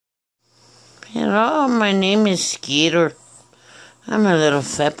Hello, my name is Skeeter. I'm a little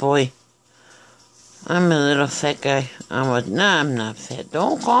fat boy. I'm a little fat guy. I'm not fat.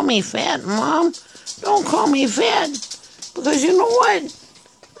 Don't call me fat, Mom. Don't call me fat. Because you know what?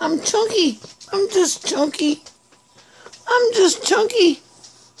 I'm chunky. I'm just chunky. I'm just chunky.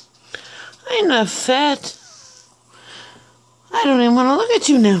 I'm not fat. I don't even want to look at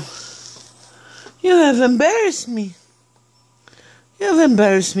you now. You have embarrassed me. You have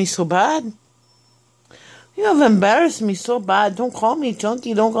embarrassed me so bad. You have embarrassed me so bad. Don't call me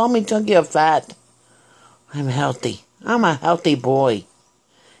chunky. Don't call me chunky or fat. I'm healthy. I'm a healthy boy.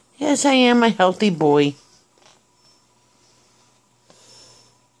 Yes, I am a healthy boy.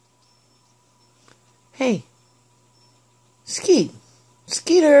 Hey.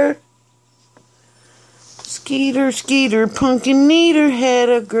 Skeeter. Skeeter, pumpkin eater, had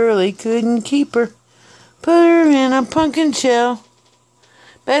a girl he couldn't keep her. Put her in a pumpkin shell.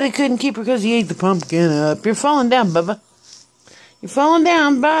 Bet he couldn't keep her because he ate the pumpkin up. You're falling down, Bubba. You're falling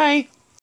down. Bye.